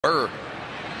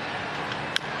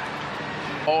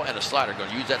curveball and a slider. Going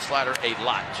to use that slider a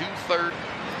lot. 2/3.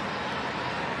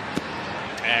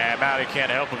 And Matty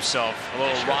can't help himself. A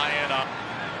little Ryan on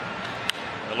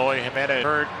Eloy Jimenez.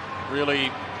 Hurt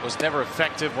really was never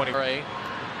effective when he.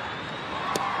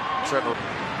 Trevor.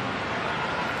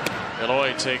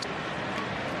 Eloy takes.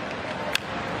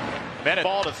 Jimenez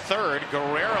ball to third.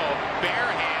 Guerrero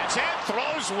bare hands and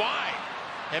throws wide.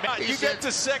 You get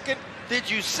to second. Did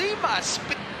you see my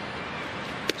spin?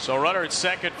 So runner at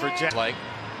second for Jack. Like,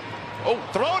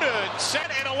 throw to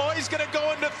center, and Eloy's going to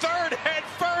go into third head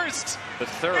first. The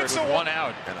third with one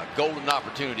out. And a golden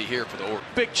opportunity here for the Orioles.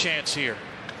 Big chance here.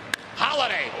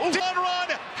 Holiday. One run.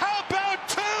 How about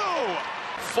two?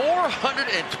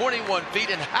 421 feet.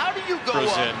 And how do you go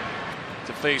up? In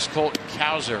to face Colton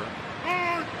Cowser.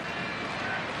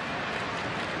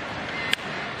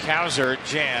 Cowser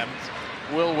jammed.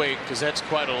 We'll wait because that's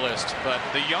quite a list. But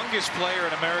the youngest player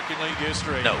in American League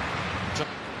history. No.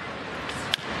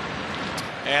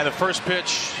 And the first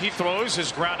pitch he throws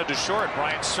is grounded to short.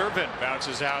 Brian Servant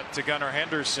bounces out to Gunnar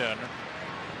Henderson.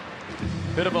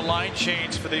 Bit of a line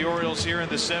change for the Orioles here in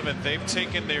the seventh. They've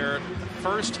taken their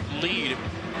first lead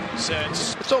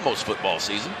since. It's almost football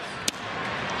season.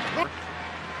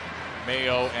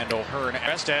 Mayo and O'Hearn.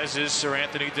 Best as is Sir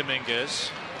Anthony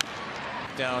Dominguez.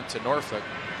 Down to Norfolk.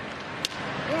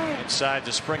 Inside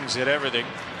the Springs hit everything.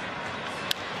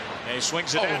 And he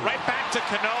swings it in right back to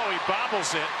Cano. He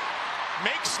bobbles it.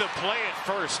 Makes the play at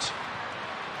first.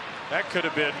 That could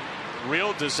have been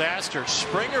real disaster.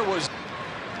 Springer was.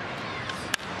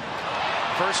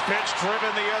 First pitch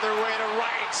driven the other way to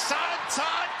right.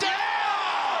 Santander!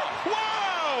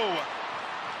 Whoa!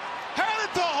 Had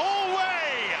it the whole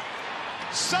way.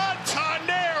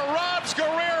 Santander robs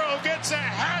Guerrero, gets a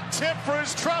hat tip for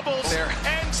his troubles. There.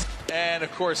 And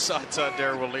of course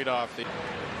Santander will lead off the.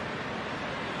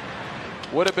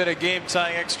 Would have been a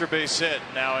game-tying extra base hit.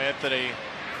 Now Anthony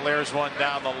flares one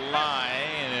down the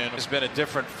line, and it's been a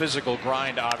different physical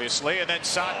grind, obviously. And then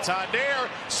Santander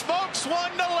smokes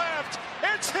one to left.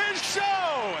 It's his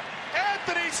show.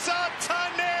 Anthony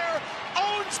Santander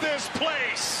owns this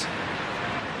place.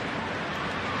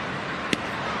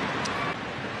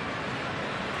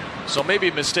 So maybe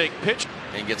a mistake pitch.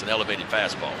 And gets an elevated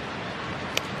fastball.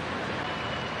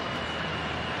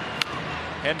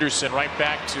 Henderson right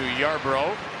back to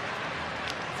Yarbrough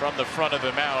from the front of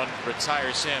the mound.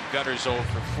 Retires him. Gunner's 0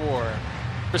 for 4.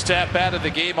 First at bat of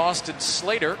the game, Austin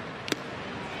Slater.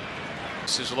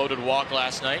 This is a loaded walk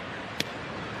last night.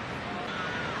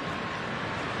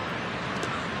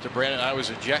 To Brandon, I was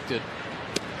ejected.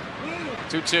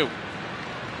 2-2.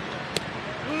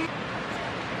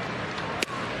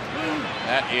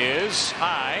 That is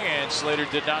high, and Slater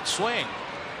did not swing.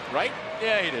 Right?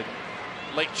 Yeah, he did.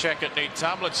 Late check at Nate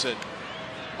Tomlinson.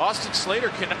 Austin Slater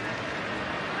cannot.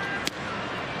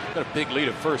 Got a big lead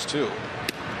at first, too.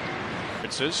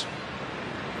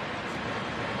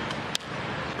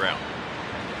 Ground.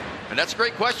 And that's a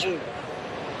great question.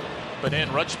 But then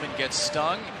Rutschman gets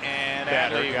stung, and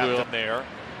Adley got them there.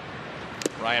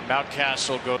 Ryan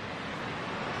Mountcastle goes.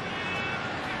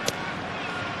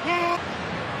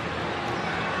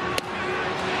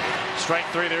 Strike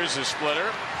three, there's a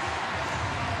splitter.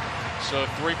 So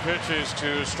 3 pitches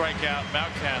to strike out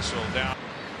Mountcastle. Down.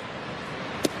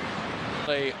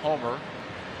 Play homer.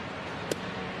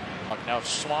 Now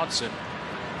Swanson.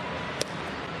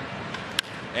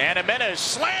 And Jimenez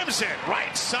slams it.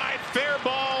 Right side, fair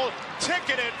ball.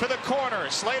 Ticketed for the corner.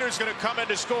 Slater's going to come in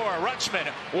to score. Rutschman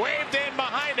waved in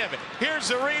behind him. Here's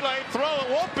the relay throw. It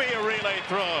won't be a relay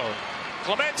throw.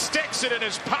 Clement sticks it in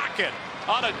his pocket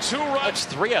on a 2-run. That's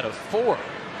 3 out of 4.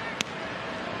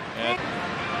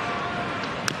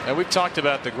 And we've talked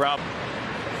about the ground.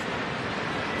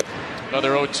 Another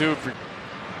 0-2 for.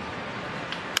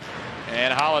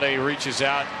 And Holiday reaches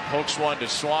out, pokes one to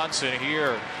Swanson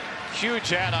here.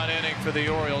 Huge add-on inning for the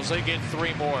Orioles. They get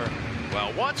 3 more.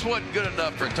 Well, once wasn't good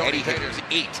enough for Tony Hayter's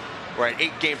 8. We're at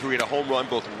 8 games where he had a home run.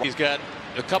 Both. He's got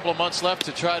a couple of months left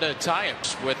to try to tie him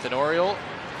with an Oriole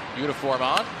uniform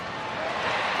on.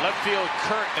 Left field,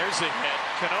 Kirk. There's a hit.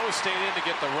 Cano stayed in to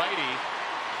get the righty.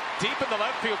 Deep in the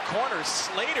left field corner,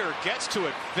 Slater gets to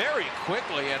it very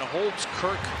quickly and holds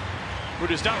Kirk, who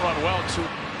does not run well, to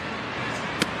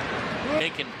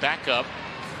taken back up.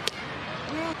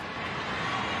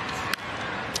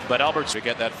 But Albert's to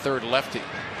get that third lefty.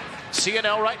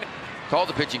 CNL right now. Called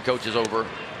the pitching coaches over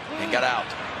and got out.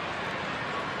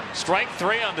 Strike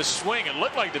 3 on the swing. It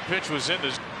looked like the pitch was in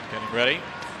this. Getting ready.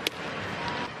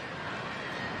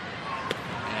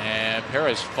 And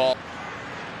Perez fall.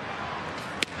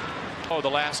 The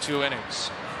last 2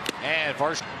 innings. And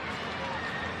Varsh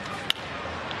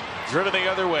driven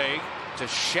the other way to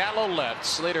shallow left.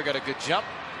 Slater got a good jump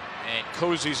and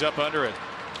cozies up under it.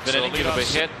 Benintendi gave a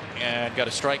hit and got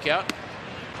a strikeout.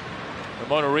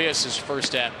 Ramon Urias'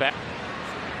 first at bat.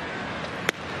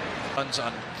 Runs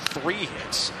on 3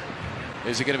 hits.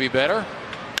 Is it going to be better?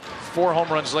 4 home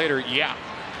runs later, yeah.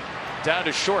 Down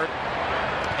to short.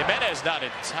 Jimenez not in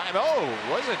time. Oh,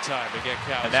 was in time to get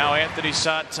Cowser. And now Anthony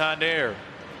Santander,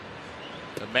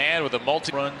 the man with the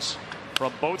multi-runs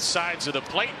from both sides of the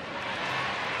plate.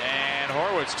 And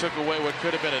Horwitz took away what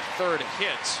could have been a 3rd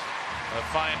hit. A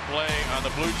fine play on the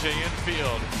Blue Jay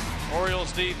infield.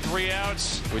 Orioles need 3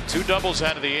 outs with 2 doubles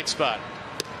out of the 8th spot.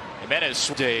 Jimenez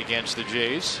day against the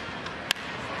Jays.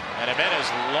 And Jimenez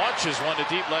launches one to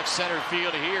deep left center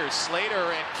field here.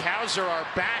 Slater and Cowser are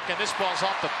back, and this ball's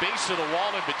off the base of the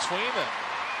wall in between them.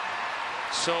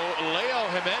 So Leo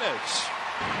Jimenez,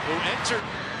 who entered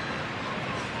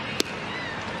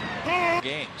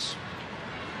games,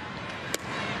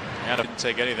 and didn't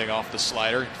take anything off the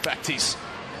slider. In fact, he's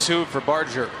 2 for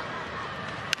Barger.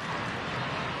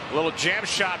 A little jam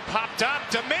shot popped up.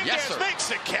 Dominguez makes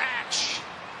the catch.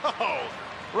 Oh,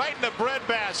 right in the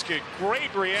breadbasket.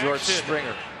 Great reaction. George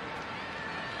Springer.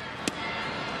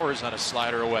 Is on a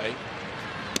slider away.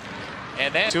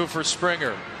 And then 2 for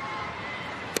Springer.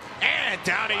 And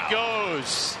down he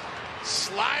goes.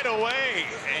 Slide away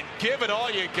and give it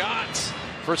all you got.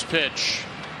 First pitch.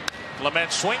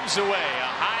 Clement swings away.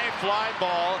 A high fly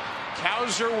ball.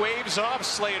 Cowser waves off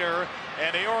Slater.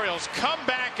 And the Orioles come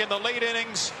back in the late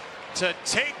innings to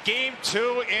take game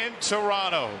 2 in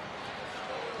Toronto.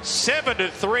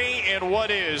 7-3 in what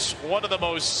is one of the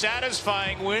most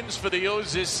satisfying wins for the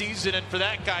O's this season, and for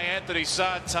that guy Anthony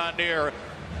Santander,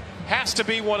 has to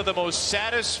be one of the most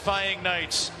satisfying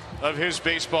nights of his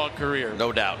baseball career.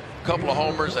 No doubt. A couple of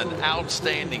homers and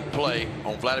outstanding play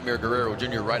on Vladimir Guerrero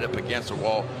Jr. right up against the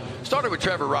wall. Started with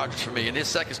Trevor Rogers for me. In his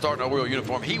second start in an Oriole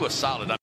uniform, he was solid.